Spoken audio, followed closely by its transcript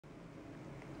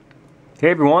Hey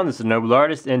everyone, this is Noble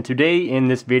Artist, and today in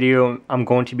this video I'm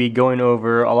going to be going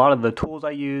over a lot of the tools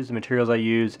I use, the materials I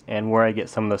use, and where I get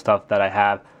some of the stuff that I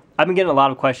have. I've been getting a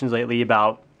lot of questions lately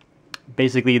about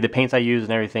basically the paints I use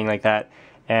and everything like that,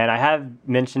 and I have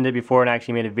mentioned it before and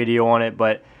actually made a video on it,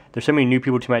 but there's so many new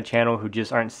people to my channel who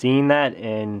just aren't seeing that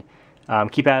and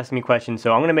keep asking me questions.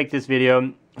 So I'm going to make this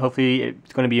video. Hopefully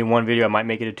it's going to be in one video. I might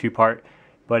make it a two-part.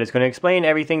 But it's going to explain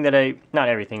everything that not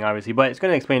everything obviously, but it's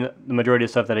going to explain the majority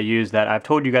of stuff that I use that I've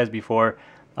told you guys before.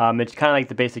 It's kind of like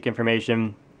the basic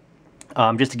information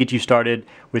just to get you started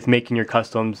with making your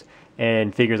customs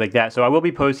and figures like that. So I will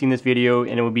be posting this video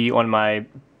and it will be on my,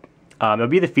 it'll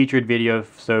be the featured video,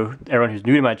 so everyone who's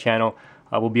new to my channel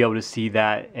will be able to see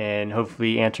that and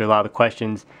hopefully answer a lot of the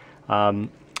questions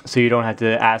so you don't have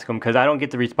to ask them, because I don't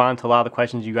get to respond to a lot of the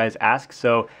questions you guys ask.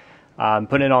 So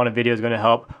putting it on a video is going to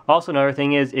help. Also, another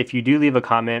thing is, if you do leave a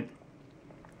comment,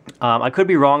 I could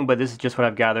be wrong, but this is just what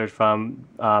I've gathered from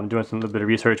doing some little bit of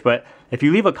research. But if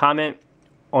you leave a comment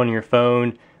on your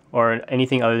phone or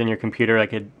anything other than your computer,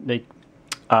 like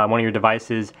one of your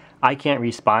devices, I can't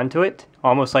respond to it.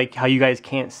 Almost like how you guys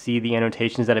can't see the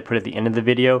annotations that I put at the end of the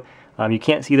video. You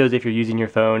can't see those if you're using your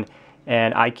phone.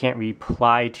 And I can't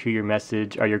reply to your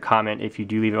message or your comment if you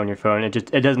do leave it on your phone.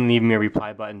 It doesn't leave me a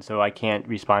reply button, so I can't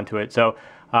respond to it. So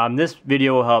this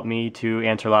video will help me to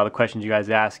answer a lot of the questions you guys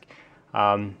ask.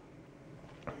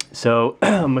 So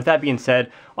with that being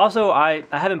said, also I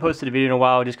haven't posted a video in a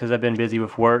while just because I've been busy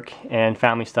with work and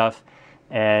family stuff,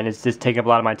 and it's just taking up a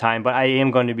lot of my time. But I am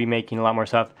going to be making a lot more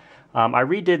stuff. I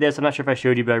redid this. I'm not sure if I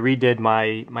showed you, but I redid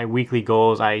my weekly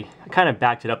goals. I kind of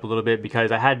backed it up a little bit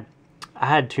because I had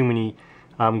too many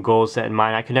goals set in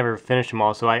mind. I could never finish them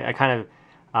all, so I kind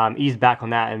of eased back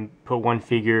on that and put one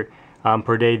figure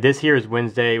per day. This here is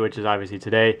Wednesday, which is obviously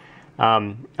today.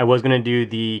 I was going to do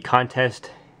the contest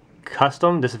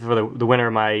custom. This is for the winner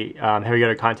of my heavy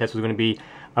gutter contest. Was going to be,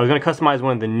 I was going to customize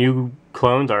one of the new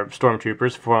clones, or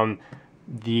stormtroopers, from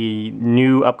the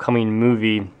new upcoming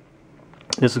movie.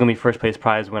 This is going to be first place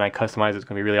prize when I customize it. It's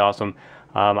going to be really awesome.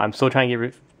 I'm still trying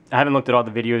to I haven't looked at all the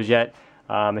videos yet.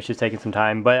 It's just taking some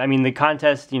time, but I mean the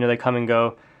contests, they come and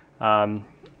go. I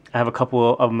have a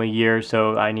couple of them a year,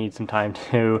 so I need some time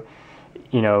to,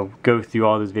 go through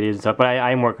all those videos and stuff. But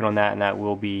I am working on that, and that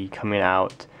will be coming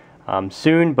out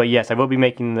soon. But yes, I will be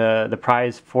making the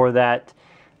prize for that.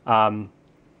 So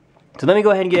let me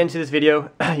go ahead and get into this video.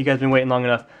 You guys have been waiting long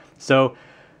enough. So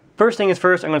first thing is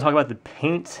first, I'm going to talk about the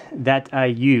paints that I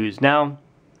use. Now,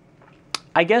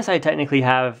 I guess I technically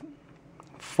have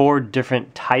 4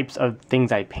 different types of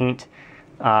things I paint,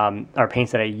 or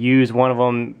paints that I use. One of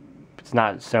them, it's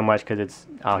not so much because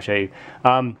I'll show you.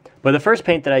 But the first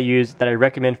paint that I use that I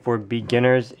recommend for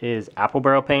beginners is apple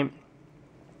barrel paint.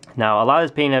 Now, a lot of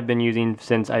this paint I've been using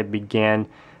since I began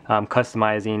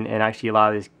customizing, and actually a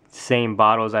lot of these same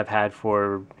bottles I've had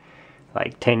for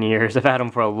like 10 years. I've had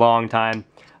them for a long time.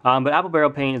 But apple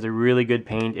barrel paint is a really good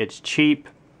paint. It's cheap.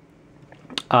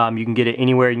 You can get it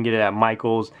anywhere. You can get it at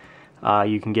Michael's.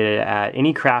 You can get it at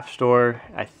any craft store.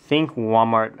 I think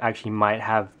Walmart actually might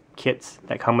have kits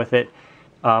that come with it.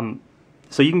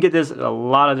 So you can get this at a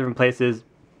lot of different places,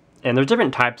 and there's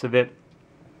different types of it.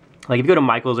 Like if you go to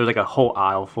Michael's, there's like a whole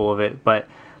aisle full of it. But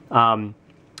I mean,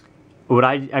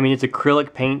 it's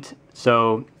acrylic paint,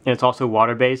 so, and it's also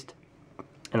water based.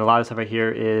 And a lot of stuff right here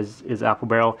is apple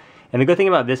barrel. And the good thing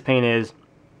about this paint is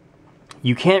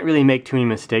you can't really make too many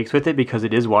mistakes with it because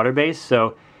it is water based.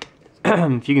 So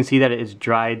if you can see that it is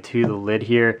dried to the lid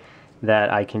here, that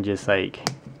I can just like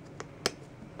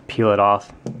peel it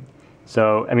off.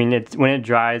 So I mean, when it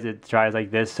dries like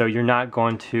this, so you're not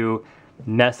going to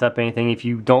mess up anything. If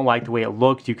you don't like the way it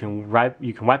looks, you can wipe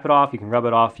it off, you can rub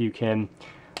it off, you can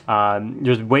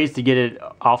there's ways to get it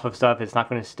off of stuff. It's not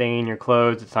going to stain your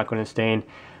clothes, it's not going to stain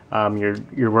your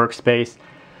workspace.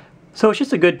 So it's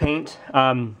just a good paint.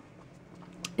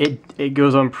 It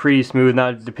goes on pretty smooth.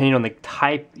 Now, depending on the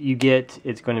type you get,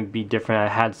 it's going to be different.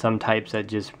 I had some types that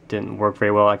just didn't work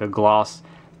very well, like a gloss,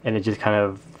 and it's just kind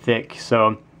of thick.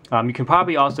 So you can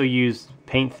probably also use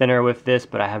paint thinner with this,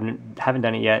 but I haven't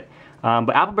done it yet.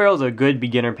 But apple barrel is a good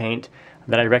beginner paint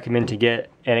that I recommend to get,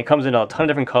 and it comes in a ton of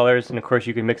different colors. And of course,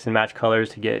 you can mix and match colors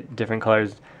to get different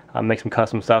colors, make some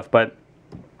custom stuff. But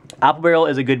apple barrel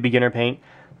is a good beginner paint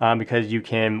because you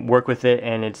can work with it,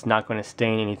 and it's not going to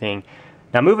stain anything.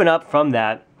 Now moving up from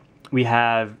that, we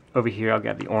have over here, I'll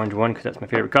grab the orange one because that's my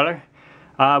favorite color.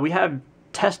 We have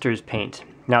Testors paint.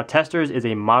 Now Testors is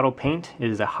a model paint. It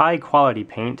is a high quality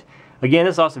paint. Again,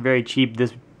 this is also very cheap.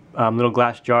 This little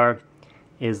glass jar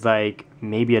is like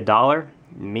maybe $1.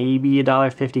 maybe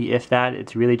 $1.50 if that.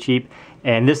 It's really cheap,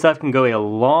 and this stuff can go a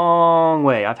long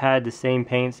way. I've had the same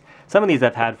paints, some of these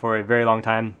I've had for a very long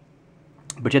time,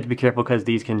 but you have to be careful because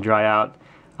these can dry out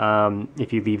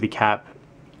if you leave the cap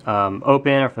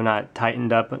open, or if they're not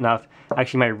tightened up enough.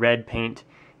 Actually, my red paint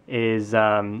is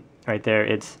right there.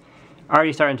 It's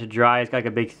already starting to dry. It's got like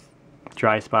a big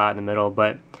dry spot in the middle,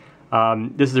 but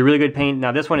this is a really good paint.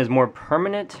 Now this one is more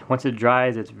permanent. Once it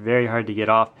dries, it's very hard to get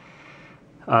off.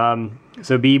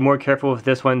 So be more careful with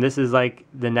this one. This is like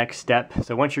the next step.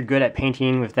 So once you're good at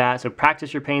painting with that, so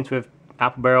practice your paints with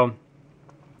Apple Barrel.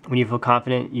 When you feel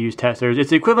confident, use testers. It's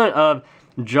the equivalent of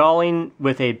drawing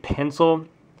with a pencil.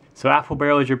 So Apple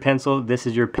Barrel is your pencil, this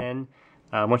is your pen.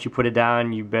 Once you put it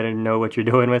down, you better know what you're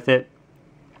doing with it.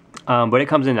 But it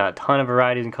comes in a ton of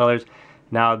varieties and colors.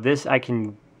 Now this I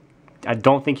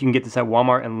don't think you can get this at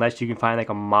Walmart unless you can find like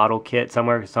a model kit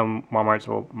somewhere. Some Walmarts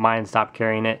will, mine stopped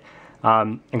carrying it.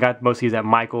 And got most of these at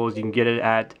Michael's. You can get it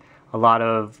at a lot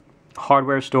of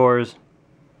hardware stores.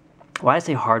 Well, I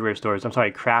say hardware stores, I'm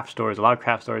sorry, craft stores. A lot of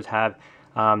craft stores have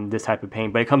this type of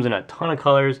paint, but it comes in a ton of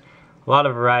colors, a lot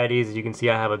of varieties. As you can see,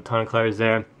 I have a ton of colors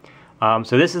there.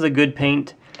 So this is a good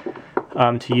paint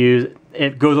to use.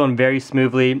 It goes on very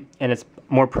smoothly, and it's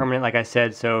more permanent, like I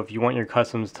said. So if you want your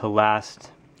customs to last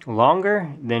longer,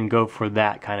 then go for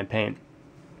that kind of paint.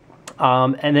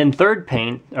 And then third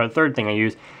thing I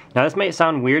use, now this may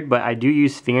sound weird, but I do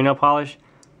use fingernail polish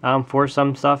for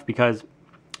some stuff because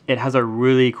it has a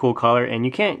really cool color, and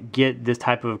you can't get this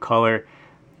type of color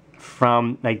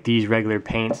from like these regular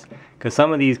paints, because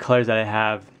some of these colors that I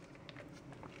have,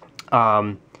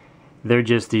 they're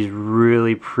just these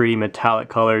really pretty metallic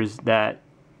colors that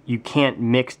you can't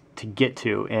mix to get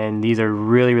to, and these are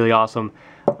really, really awesome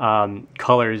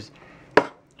colors.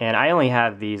 And I only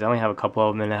have these, I only have a couple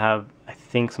of them, and I have, I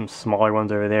think, some smaller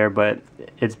ones over there, but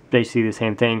it's basically the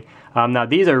same thing. Now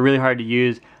these are really hard to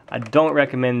use. I don't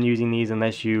recommend using these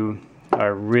unless you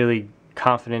are really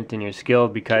confident in your skill,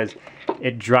 because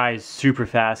it dries super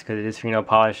fast because it is fingernail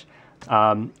polish,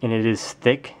 and it is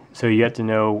thick, so you have to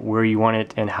know where you want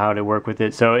it and how to work with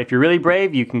it. So if you're really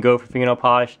brave, you can go for fingernail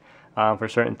polish for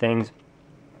certain things,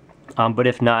 but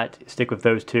if not, stick with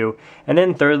those two. And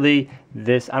then thirdly,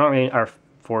 this, I don't really, or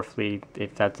fourthly,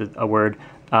 if that's a word,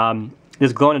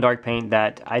 this glow-in-the-dark paint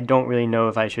that I don't really know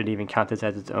if I should even count this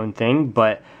as its own thing,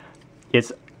 but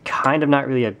it's kind of not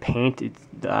really a paint. It's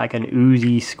like an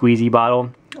oozy, squeezy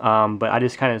bottle, but I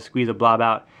just kind of squeeze a blob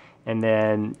out and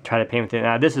then try to paint with it.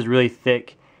 Now this is really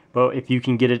thick, but if you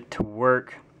can get it to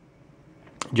work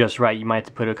just right, you might have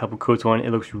to put a couple coats on.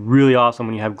 It looks really awesome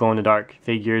when you have glow-in-the-dark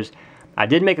figures. I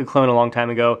did make a clone a long time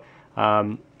ago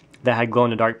that had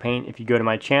glow-in-the-dark paint. If you go to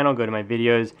my channel, go to my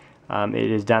videos,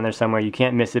 it is down there somewhere. You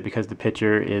can't miss it because the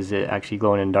picture is actually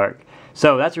glowing in dark.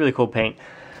 So that's a really cool paint.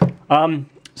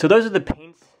 So those are the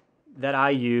paints that I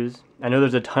use. I know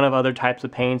there's a ton of other types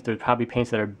of paints. There's probably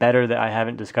paints that are better that I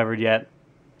haven't discovered yet.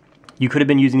 You could have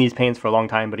been using these paints for a long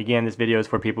time, but again, this video is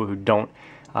for people who don't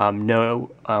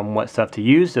know what stuff to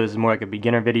use. So this is more like a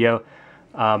beginner video.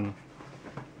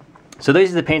 So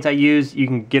these are the paints I use. You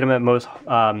can get them at most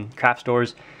craft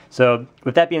stores. So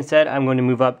with that being said, I'm going to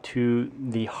move up to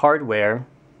the hardware.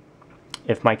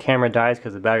 If my camera dies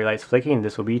because the battery light's flicking,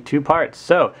 this will be two parts.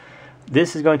 So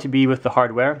this is going to be with the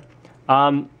hardware.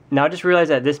 Now I just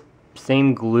realized that this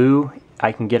same glue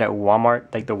I can get at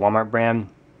Walmart, like the Walmart brand,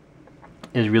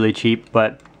 is really cheap,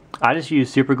 but I just use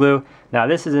super glue. Now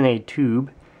this is in a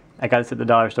tube. I got this at the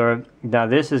dollar store. Now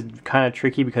this is kind of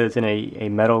tricky because it's in a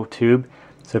metal tube.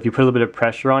 So if you put a little bit of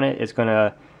pressure on it, it's going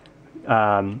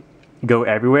to go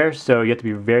everywhere. So you have to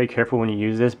be very careful when you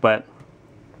use this, but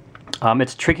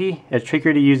it's tricky. It's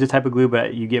trickier to use this type of glue,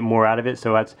 but you get more out of it.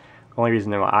 So that's the only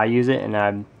reason why I use it, and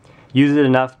I've used it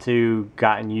enough to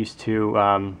gotten used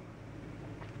to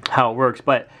how it works.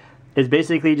 But it's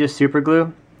basically just super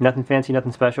glue, nothing fancy,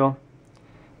 nothing special,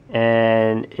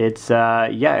 and it's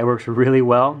yeah, it works really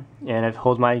well, and it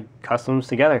holds my customs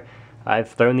together.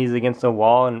 I've thrown these against a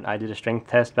wall, and I did a strength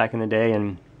test back in the day,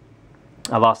 and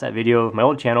I lost that video of my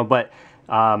old channel, but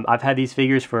I've had these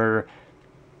figures for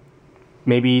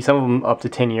maybe some of them up to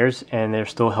 10 years, and they're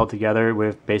still held together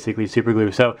with basically super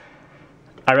glue. So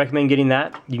I recommend getting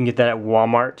that. You can get that at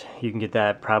Walmart. You can get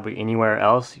that probably anywhere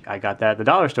else. I got that at the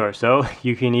dollar store, so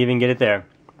you can even get it there.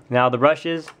 Now the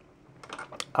brushes,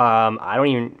 I don't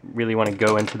even really want to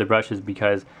go into the brushes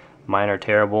because mine are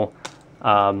terrible.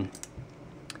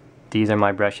 These are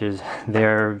my brushes.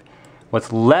 They're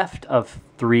what's left of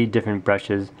 3 different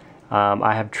brushes.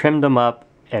 I have trimmed them up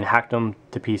and hacked them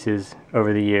to pieces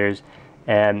over the years,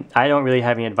 and I don't really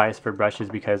have any advice for brushes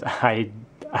because I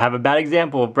have a bad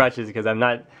example of brushes because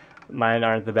mine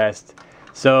aren't the best.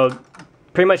 So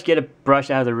pretty much get a brush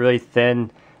that has a really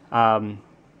thin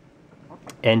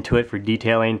end to it for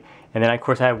detailing. And then of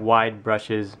course I have wide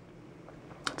brushes.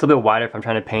 It's a little bit wider if I'm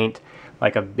trying to paint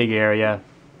like a big area.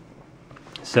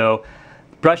 So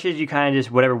brushes, you kind of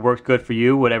just whatever works good for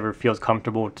you, whatever feels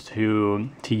comfortable to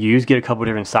use. Get a couple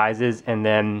different sizes, and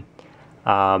then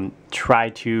try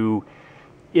to.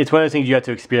 It's one of those things you have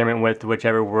to experiment with,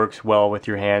 whichever works well with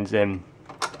your hands. And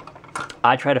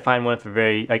I try to find one for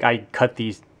very, like, I cut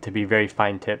these to be very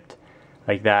fine tipped,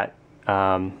 like that,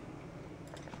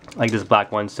 like this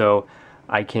black one, so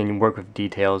I can work with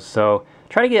details. So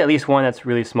try to get at least one that's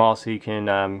really small so you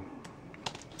can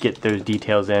get those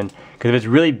details in. Because if it's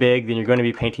really big, then you're going to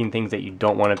be painting things that you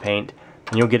don't want to paint,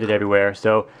 and you'll get it everywhere.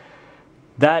 So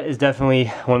that is definitely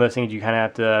one of those things you kind of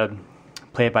have to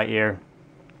play it by ear.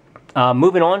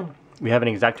 Moving on, we have an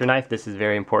X-Acto knife. This is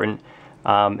very important.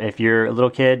 If you're a little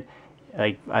kid,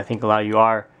 like I think a lot of you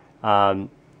are,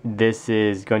 this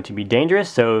is going to be dangerous.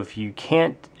 So if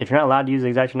you're not allowed to use the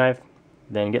X-Acto knife,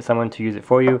 then get someone to use it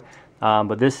for you.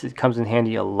 But this comes in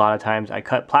handy a lot of times. I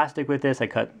cut plastic with this. I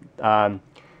cut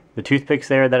the toothpicks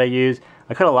there that I use.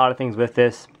 I cut a lot of things with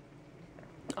this.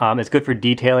 It's good for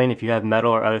detailing. If you have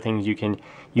metal or other things, you can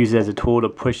use it as a tool to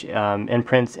push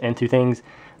imprints into things.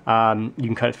 You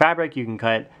can cut fabric, you can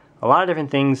cut a lot of different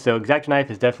things, so X-Acto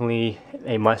knife is definitely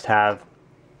a must-have.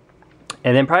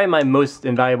 And then probably my most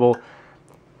invaluable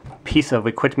piece of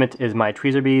equipment is my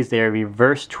tweezer bees. They are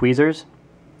reverse tweezers,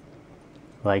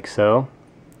 like so.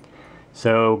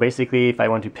 So basically, if I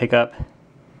want to pick up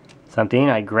something,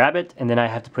 I grab it, and then I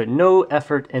have to put no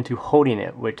effort into holding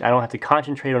it, which I don't have to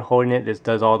concentrate on holding it. This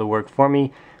does all the work for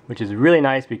me, which is really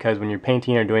nice, because when you're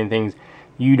painting or doing things,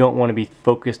 you don't want to be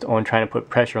focused on trying to put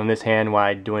pressure on this hand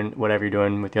while doing whatever you're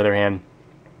doing with the other hand.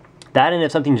 That, and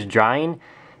if something's drying,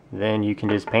 then you can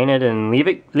just paint it and leave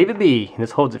it be.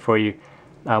 This holds it for you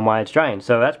while it's drying.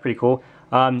 So that's pretty cool.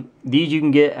 These you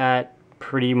can get at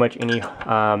pretty much any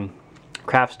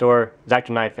craft store.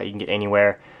 X-Acto knife that you can get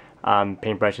anywhere.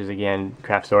 Paintbrushes, again,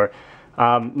 craft store.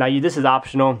 Now this is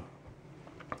optional.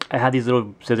 I had these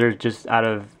little scissors just out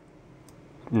of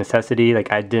necessity.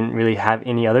 Like, I didn't really have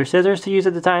any other scissors to use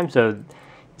at the time, so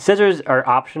scissors are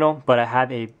optional. But I have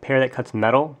a pair that cuts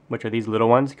metal, which are these little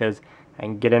ones, because I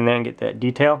can get in there and get that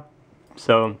detail.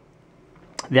 So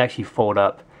they actually fold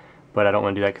up, but I don't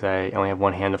want to do that because I only have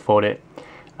one hand to fold it.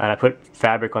 And I put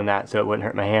fabric on that so it wouldn't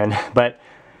hurt my hand. But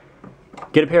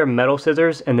get a pair of metal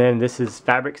scissors, and then this is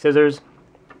fabric scissors.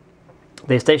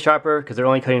 They stay sharper because they're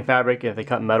only cutting fabric. If they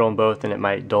cut metal in both, then it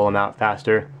might dull them out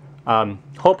faster.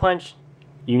 Hole punch,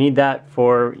 you need that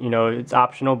for, it's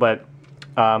optional, but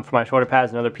for my shoulder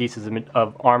pads and other pieces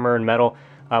of armor and metal,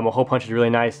 a hole punch is really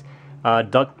nice.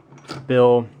 Duck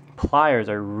bill pliers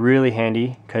are really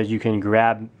handy because you can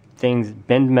grab things,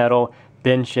 bend metal,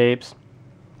 bend shapes.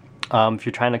 If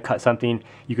you're trying to cut something,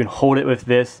 you can hold it with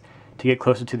this to get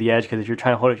closer to the edge, because if you're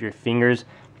trying to hold it with your fingers,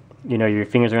 your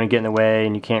fingers are going to get in the way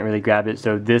and you can't really grab it.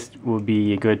 So this will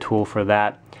be a good tool for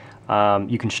that.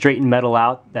 You can straighten metal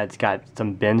out that's got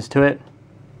some bends to it.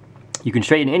 You can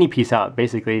straighten any piece out,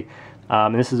 basically.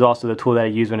 And this is also the tool that I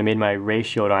used when I made my ray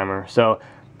shield armor. So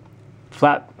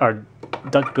flat or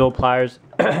duck bill pliers,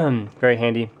 very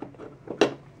handy.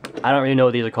 I don't really know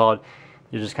what these are called.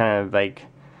 They're just kind of like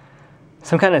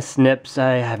some kind of snips.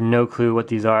 I have no clue what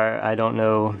these are. I don't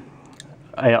know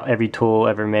every tool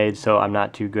ever made, so I'm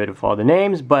not too good with all the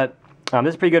names. But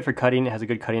this is pretty good for cutting. It has a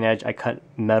good cutting edge. I cut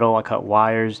metal. I cut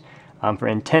wires. For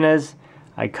antennas,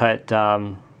 I cut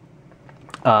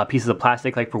pieces of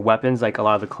plastic, like for weapons, like a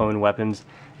lot of the clone weapons.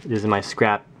 This is my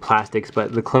scrap plastics,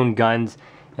 but the clone guns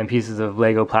and pieces of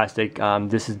Lego plastic,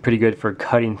 this is pretty good for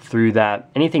cutting through that.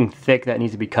 Anything thick that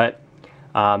needs to be cut,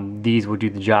 these will do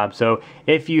the job. So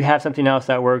if you have something else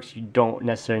that works, you don't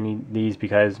necessarily need these,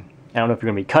 because I don't know if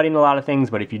you're going to be cutting a lot of things,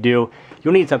 but if you do,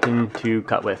 you'll need something to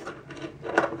cut with.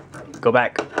 Go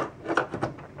back.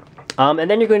 And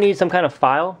then you're going to need some kind of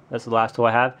file. That's the last tool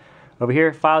I have. Over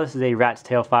here, file. This is a rat's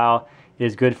tail file. It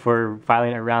is good for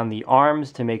filing around the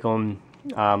arms to make them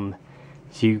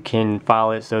so you can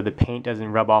file it so the paint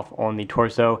doesn't rub off on the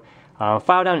torso.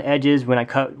 File down edges. When I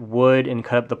cut wood and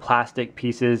cut up the plastic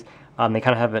pieces, they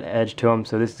kind of have an edge to them,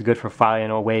 so this is good for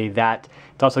filing away that.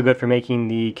 It's also good for making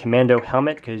the commando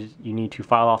helmet, because you need to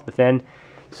file off the fin.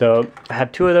 So I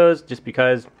have two of those just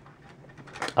because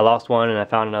I lost one and I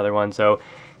found another one. So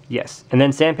yes. And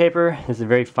then sandpaper. This is a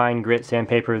very fine grit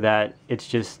sandpaper that it's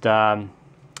just for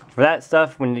that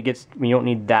stuff when you don't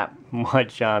need that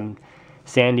much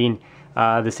sanding.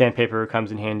 The sandpaper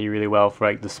comes in handy really well for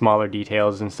like the smaller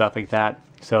details and stuff like that.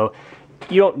 So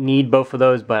you don't need both of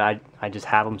those, but I just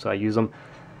have them, so I use them.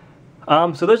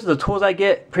 So those are the tools I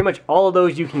get. Pretty much all of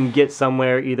those you can get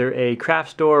somewhere, either a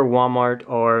craft store, Walmart,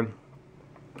 or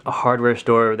a hardware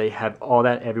store. They have all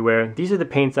that everywhere. These are the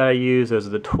paints that I use. Those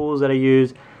are the tools that I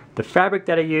use. The fabric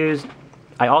that I use,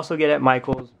 I also get at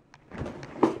Michael's.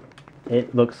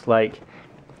 It looks like,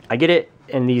 I get it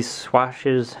in these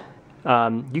swashes. You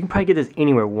can probably get this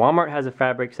anywhere. Walmart has a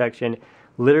fabric section.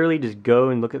 Literally just go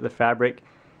and look at the fabric,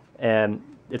 and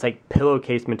it's like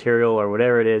pillowcase material or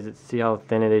whatever it is. See how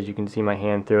thin it is? You can see my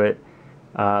hand through it.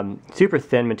 Super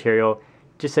thin material.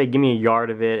 Just say give me a yard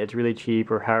of it. It's really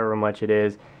cheap, or however much it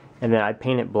is. And then I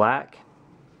paint it black.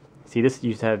 See, this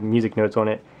used to have music notes on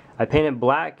it. I paint it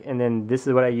black, and then this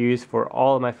is what I use for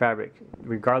all of my fabric.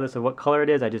 Regardless of what color it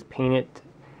is, I just paint it.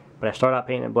 But I start out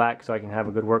painting it black so I can have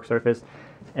a good work surface.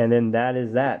 And then that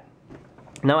is that.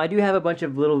 Now I do have a bunch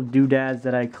of little doodads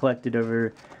that I collected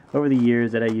over the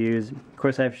years that I use. Of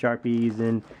course I have Sharpies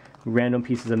and random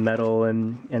pieces of metal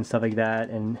and stuff like that,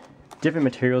 and different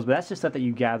materials, but that's just stuff that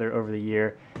you gather over the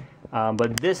year.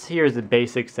 But this here is the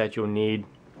basics that you'll need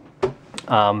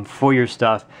for your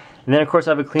stuff. And then of course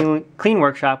I have a clean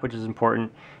workshop, which is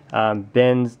important.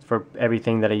 Bins for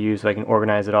everything that I use so I can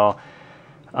organize it all.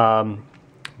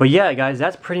 But yeah, guys,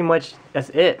 that's pretty much, that's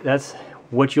it. That's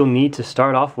what you'll need to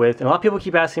start off with. And a lot of people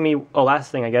keep asking me, oh,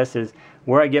 last thing I guess is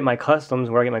where I get my customs,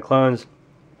 where I get my clones.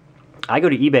 I go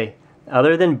to eBay.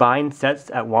 Other than buying sets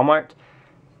at Walmart,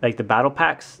 like the battle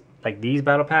packs, like these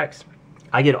battle packs,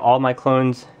 I get all my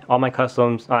clones, all my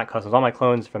customs, not customs, all my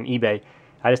clones from eBay.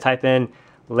 I just type in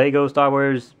Lego Star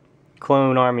Wars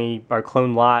clone army or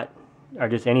clone lot, or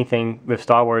just anything with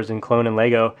Star Wars and clone and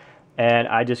Lego, and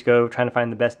I just go trying to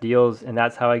find the best deals, and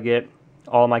that's how I get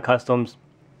all my customs,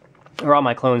 or all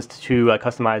my clones to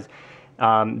customize.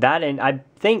 That, and I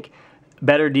think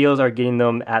better deals are getting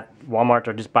them at Walmart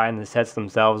or just buying the sets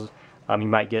themselves. You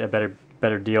might get a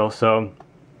better deal. So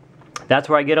that's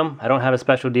where I get them. I don't have a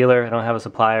special dealer. I don't have a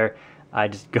supplier. I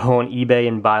just go on eBay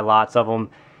and buy lots of them,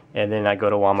 and then I go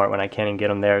to Walmart when I can and get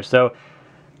them there. So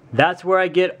that's where I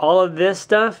get all of this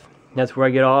stuff. That's where I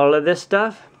get all of this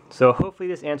stuff. So hopefully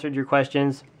this answered your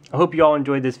questions. I hope you all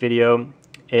enjoyed this video.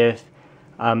 If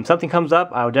something comes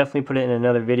up, I'll definitely put it in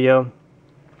another video.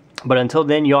 But until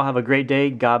then, you all have a great day.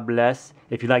 God bless.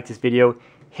 If you like this video,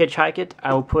 hitchhike it.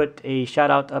 I will put a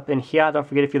shout out up in here. Don't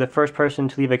forget, if you're the first person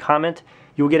to leave a comment,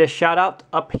 you will get a shout out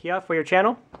up here for your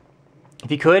channel.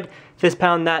 If you could, fist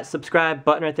pound that subscribe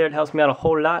button right there. It helps me out a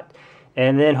whole lot.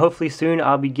 And then hopefully soon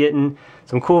I'll be getting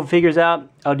some cool figures out.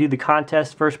 I'll do the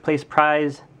contest, first place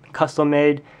prize, custom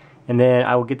made. And then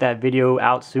I will get that video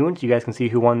out soon so you guys can see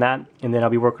who won that. And then I'll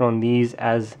be working on these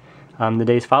as the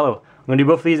days follow. I'm going to do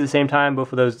both of these at the same time.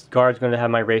 Both of those guards are going to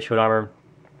have my ray shield armor.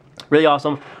 Really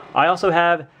awesome. I also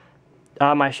have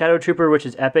my Shadow Trooper, which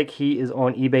is epic. He is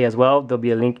on eBay as well. There'll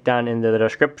be a link down in the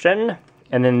description.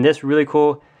 And then this really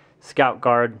cool Scout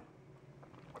Guard.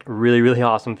 Really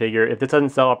awesome figure. If this doesn't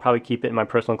sell, I'll probably keep it in my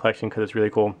personal collection because it's really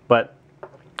cool. But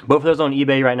both of those are on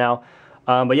eBay right now.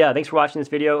 But yeah, thanks for watching this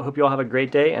video. Hope you all have a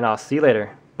great day, and I'll see you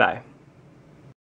later. Bye.